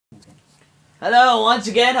Hello once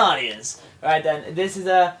again, audience. Right then, this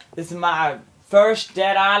is my first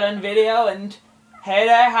Dead Island video, and hey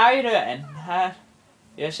there, how you doing?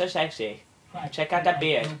 You're so sexy. Check out that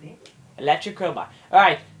beard. Electric crowbar.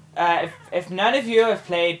 Alright, if none of you have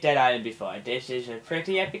played Dead Island before, this is a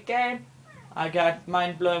pretty epic game. I got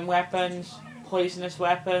mind-blowing weapons, poisonous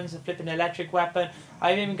weapons, a flipping electric weapon.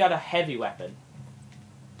 I've even got a heavy weapon.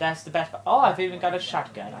 That's the best part. Oh, I've even got a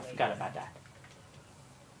shotgun. I forgot about that.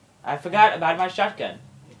 I forgot about my shotgun.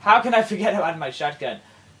 How can I forget about my shotgun?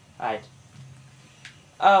 Right.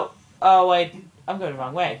 Oh, wait. I'm going the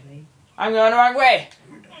wrong way. I'm going the wrong way.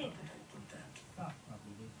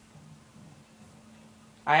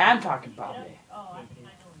 I am talking probably.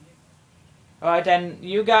 Alright then,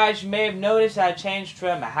 you guys may have noticed I changed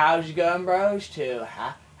from how's it going bros to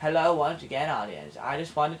hello once again audience. I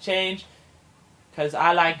just want to change because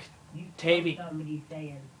I like Toby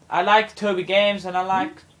Games and I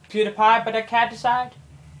like PewDiePie, but I can't decide.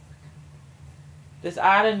 This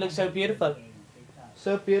island looks so beautiful.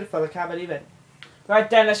 So beautiful, I can't believe it. Right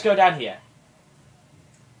then, let's go down here.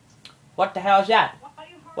 What the hell is that?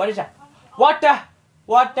 What is that? What the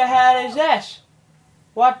hell is this?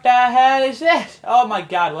 What the hell is this? Oh my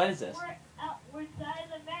god, what is this? We're inside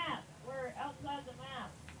the map. We're outside the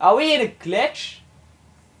map. Are we in a glitch?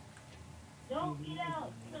 Don't get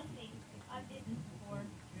out. Trust me. I did this before.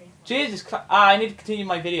 Jesus Christ. I need to continue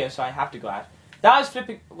my video, so I have to go out. That was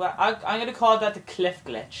flipping. Well, I'm going to call that the cliff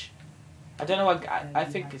glitch. I don't know what. I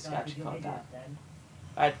think it's actually called that.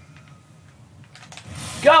 Right.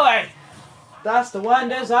 Go away! That's the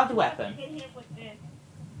wonders of the weapon. Hit him with this.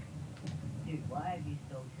 Dude, why have you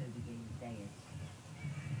stole Toby Games saying?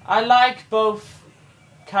 I like both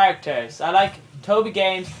characters. I like Toby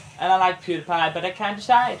Games and I like PewDiePie, but I can't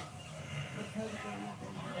decide.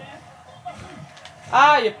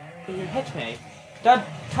 Ah, you hit me. Don't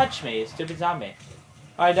touch me, you stupid zombie.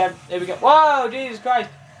 Alright, then, here we go. Whoa, Jesus Christ.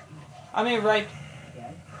 I mean, right.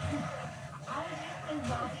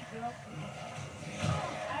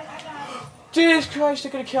 Jesus Christ,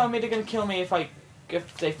 they're gonna kill me. They're gonna kill me if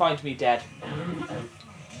they find me dead. I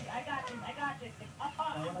got this. I'm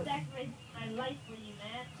sacrificing my life for you,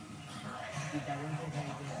 man.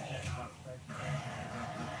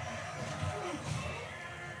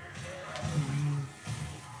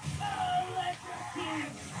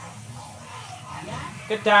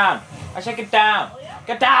 Get down. I said get down.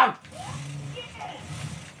 Get down.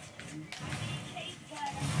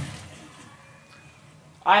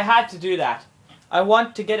 I had to do that. I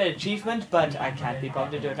want to get an achievement, but I can't be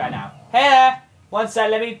bothered to do it right now. Hey there! One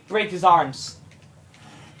sec, let me break his arms.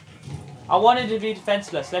 I wanted to be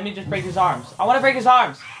defenseless. Let me just break his arms. I want to break his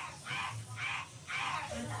arms.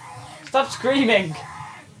 Stop screaming.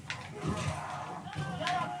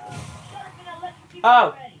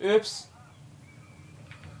 Oh, oops.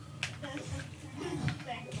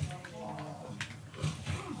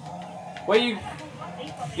 Where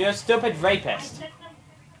you're a stupid rapist.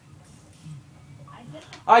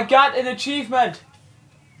 I got an achievement.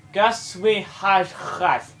 Gus we had.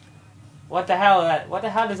 What the hell? What the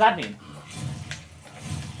hell does that mean?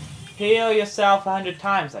 Heal yourself 100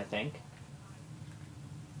 times, I think.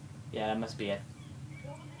 Yeah, that must be it.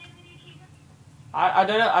 I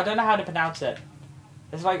don't know. I don't know how to pronounce it.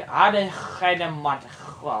 It's like well,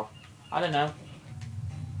 I don't know.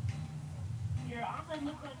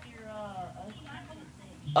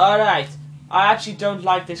 Alright, I actually don't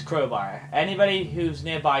like this crowbar. Anybody who's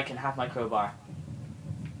nearby can have my crowbar.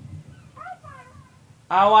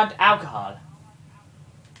 I want alcohol.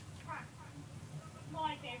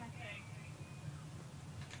 My favorite thing.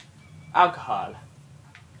 Alcohol.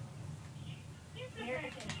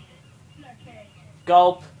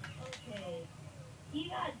 Gulp. Okay. You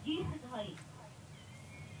got Jesus height.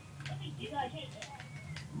 You got Jesus.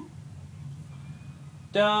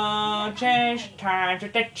 Don't change times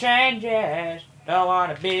with the changes. Don't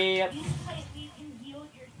wanna be a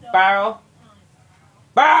barrel.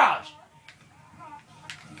 Barrels!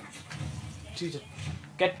 Jesus.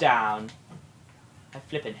 Get down. I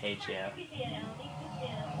flippin' hate you.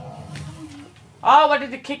 Oh, why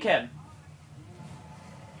did it kick him?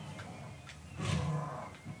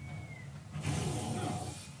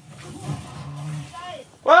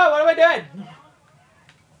 Whoa, what am I doing?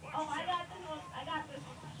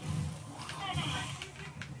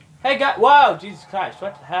 Hey guys, whoa, Jesus Christ,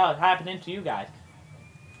 what the hell is happening to you guys?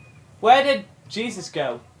 Where did Jesus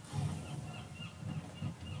go?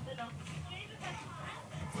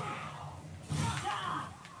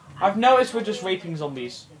 I've noticed we're just raping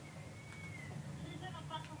zombies.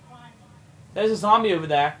 There's a zombie over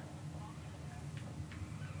there.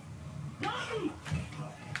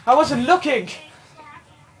 I wasn't looking!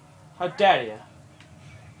 How dare you?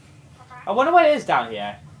 I wonder what it is down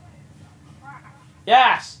here.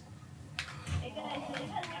 Yes! Hey guys, so you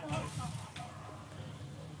guys know,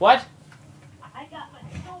 What? I got my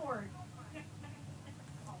sword.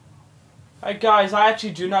 Alright guys, I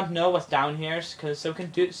actually do not know what's down here, because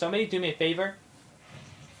somebody do me a favor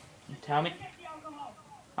and tell me.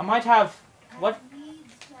 I might have what?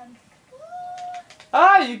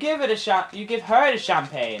 Oh, you give her the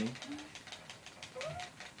champagne.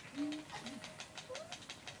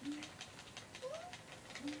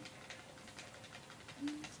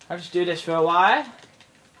 I'll just do this for a while.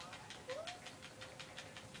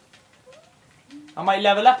 I might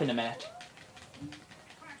level up in a minute.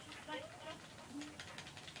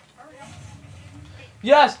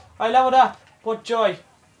 Yes, I leveled up. What joy.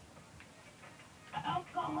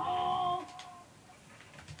 Alcohol!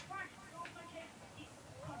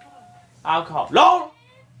 Alcohol. LOL!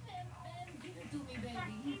 Give it to me,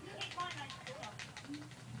 baby.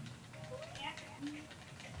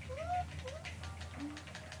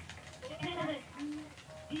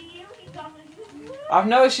 I've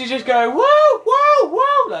noticed you just go, whoa, whoa,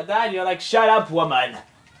 whoa, like that. You're like, shut up, woman.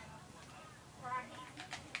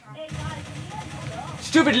 Hey guys, hold up.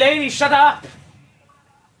 Stupid lady, shut up.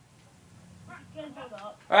 Guys, hold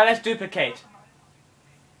up. Alright, let's duplicate.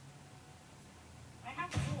 I have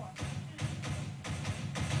the door.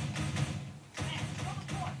 Man, on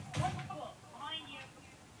the door. What's the door? Behind you.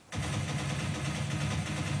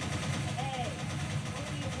 Hey,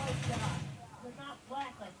 only a white guy. We're not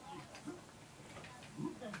black like you.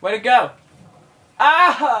 Where'd it go?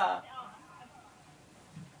 Ah!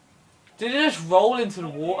 Did it just roll into the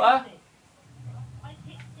water? I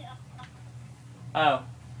picked it up. Oh.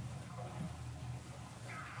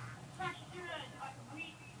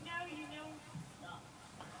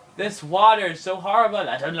 This water is so horrible.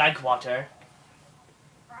 I don't like water.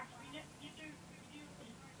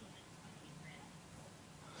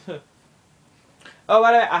 Oh,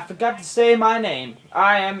 by the way, I forgot to say my name.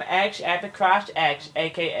 I am X Epic Crash X,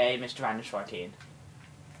 aka Mr. Anders 14.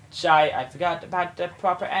 Sorry, I forgot about the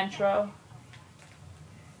proper intro.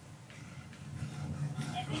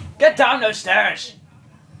 Get down those stairs!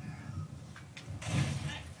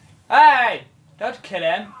 Hey! Don't kill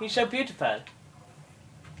him. He's so beautiful.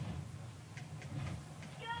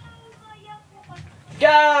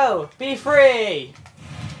 Go! Be free!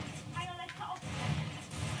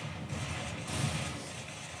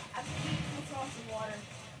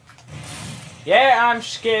 Yeah, I'm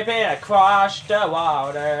skipping across the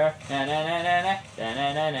water.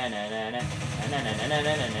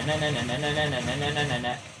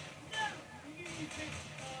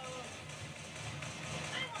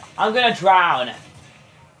 I'm gonna drown.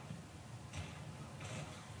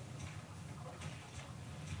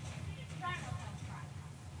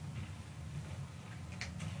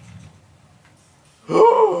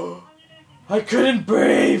 I couldn't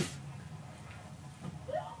breathe.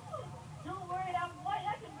 Don't worry, I'm white.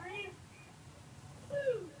 I can breathe.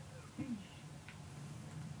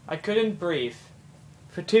 I couldn't breathe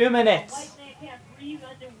for 2 minutes. White man can't breathe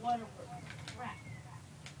underwater. Crap.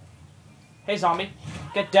 Hey zombie,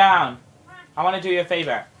 get down. I want to do you a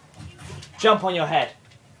favor. Jump on your head.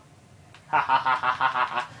 Ha ha ha ha ha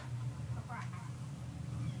ha.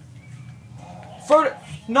 Throw the,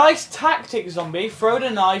 nice tactic, zombie. Throw the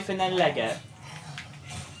knife and then leg it.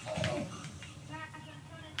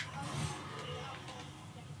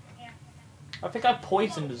 I think I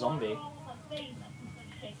poisoned the zombie.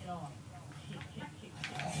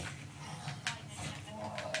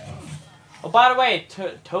 Oh, by the way,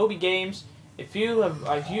 Toby Games, if you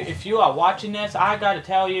are watching this, I gotta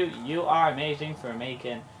tell you, you are amazing for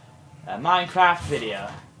making a Minecraft video.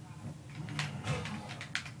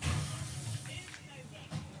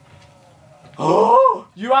 Oh,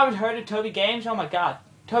 you haven't heard of Toby Games? Oh my God,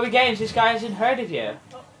 Toby Games, this guy hasn't heard of you.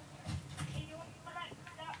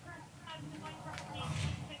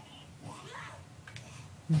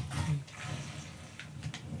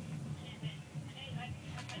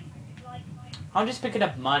 I'm just picking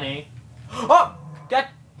up money. Oh! Get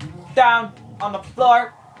down on the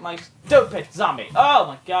floor, my stupid zombie. Oh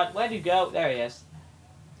my God, where'd you go? There he is.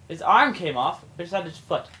 His arm came off. Or is that his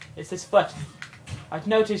foot? It's his foot. I've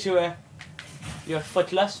noticed you were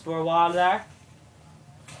footless for a while there.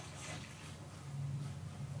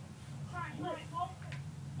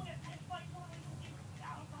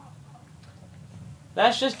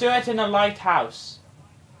 Let's just do it in a lighthouse.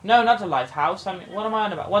 No, not a lighthouse. I mean, what am I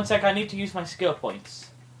on about? 1 sec, I need to use my skill points.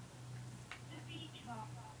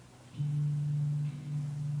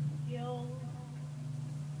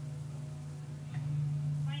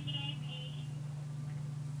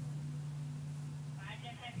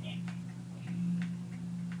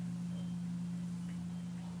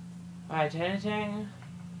 Alright, anything?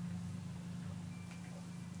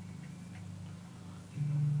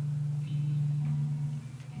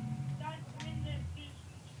 Guys, I'm in the beach.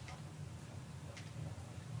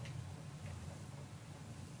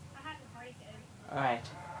 I had to break it. Alright.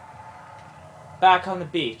 Back on the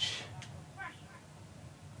beach.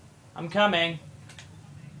 I'm coming.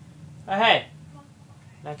 Oh, hey.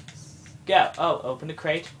 Let's go. Oh, open the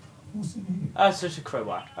crate. Oh, it's just a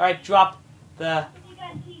crowbar. Alright, drop the... You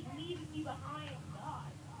guys keep leaving me behind. God.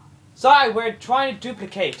 Sorry, we're trying to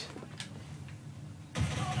duplicate.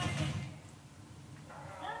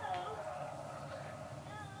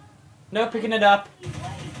 No picking it up.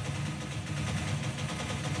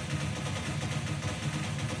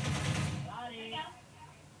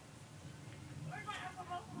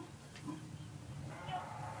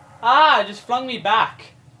 Ah, it just flung me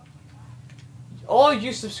back. All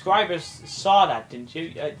you subscribers saw that, didn't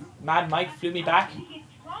you? Mad Mike flew me back.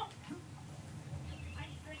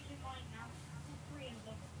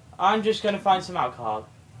 I'm just gonna find some alcohol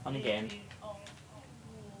on the game.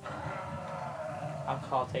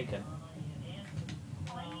 Alcohol taken.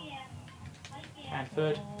 And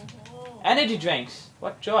food. Energy drinks.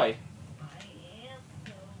 What joy.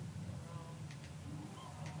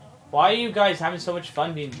 Why are you guys having so much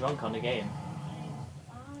fun being drunk on the game?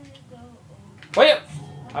 Wait!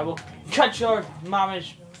 I will cut your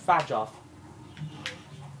mama's fat off.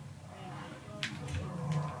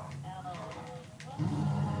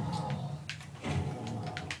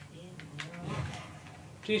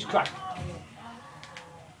 Jeez Christ.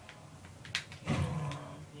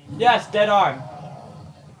 Yes, dead arm.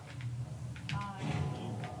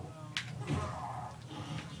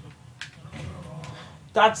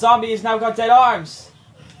 That zombie has now got dead arms.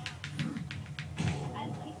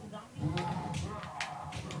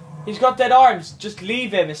 He's got dead arms. Just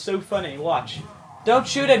leave him. It's so funny. Watch. Don't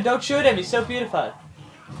shoot him. Don't shoot him. He's so beautiful.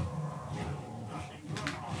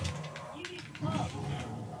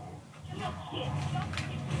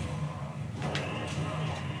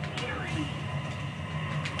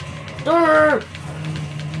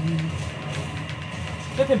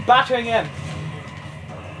 Flipping battering him.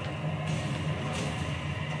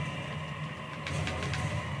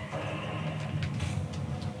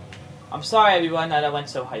 I'm sorry everyone that I went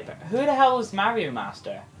so hyper. Who the hell was Mario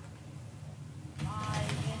Master?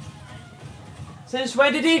 Since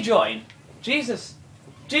when did he join? Jesus.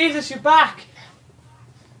 Jesus, you're back!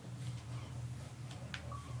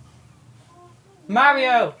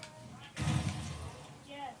 Mario!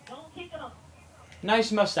 Yeah, don't kick him.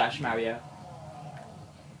 Nice mustache, Mario.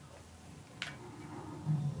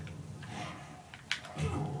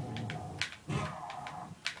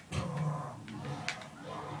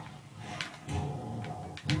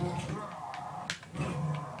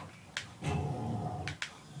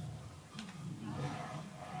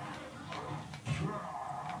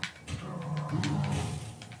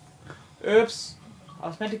 Oops. I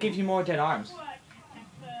was meant to give you more dead arms.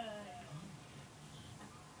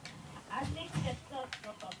 I think that's so.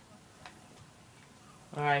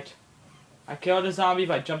 Alright. I killed a zombie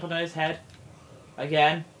by jumping on his head.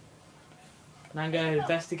 Again. And I'm going to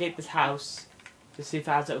investigate this house to see if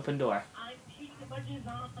it has an open door. I'm shooting a bunch of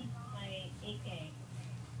zombies with my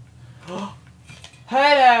AK.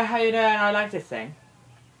 Hey there, how you doing? I like this thing.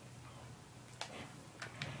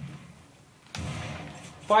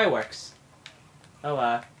 Fireworks.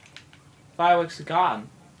 Oh, fireworks are gone.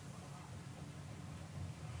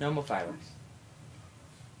 No more fireworks.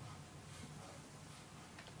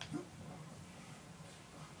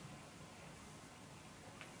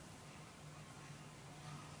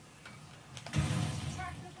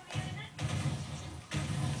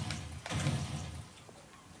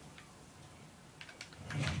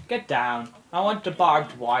 Get down. I want the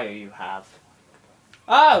barbed wire you have.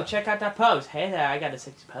 Oh, check out that pose. Hey there, I got a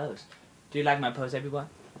sexy pose. Do you like my pose, everyone?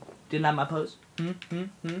 Do you like my pose? I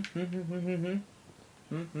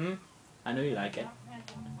know you like it.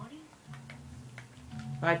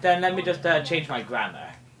 Right then, let me just change my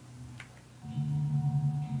grammar.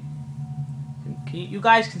 You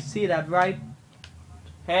guys can see that, right?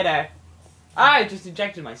 Hey there. I just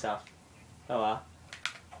injected myself. Oh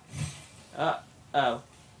well. Oh.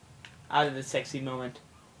 Out of the sexy moment.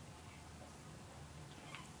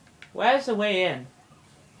 Where's the way in?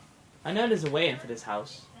 I know there's a way in for this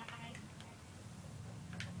house.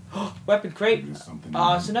 Weapon crate.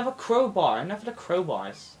 Oh, it's another crowbar. Enough of the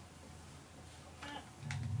crowbars.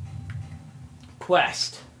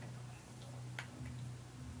 Quest.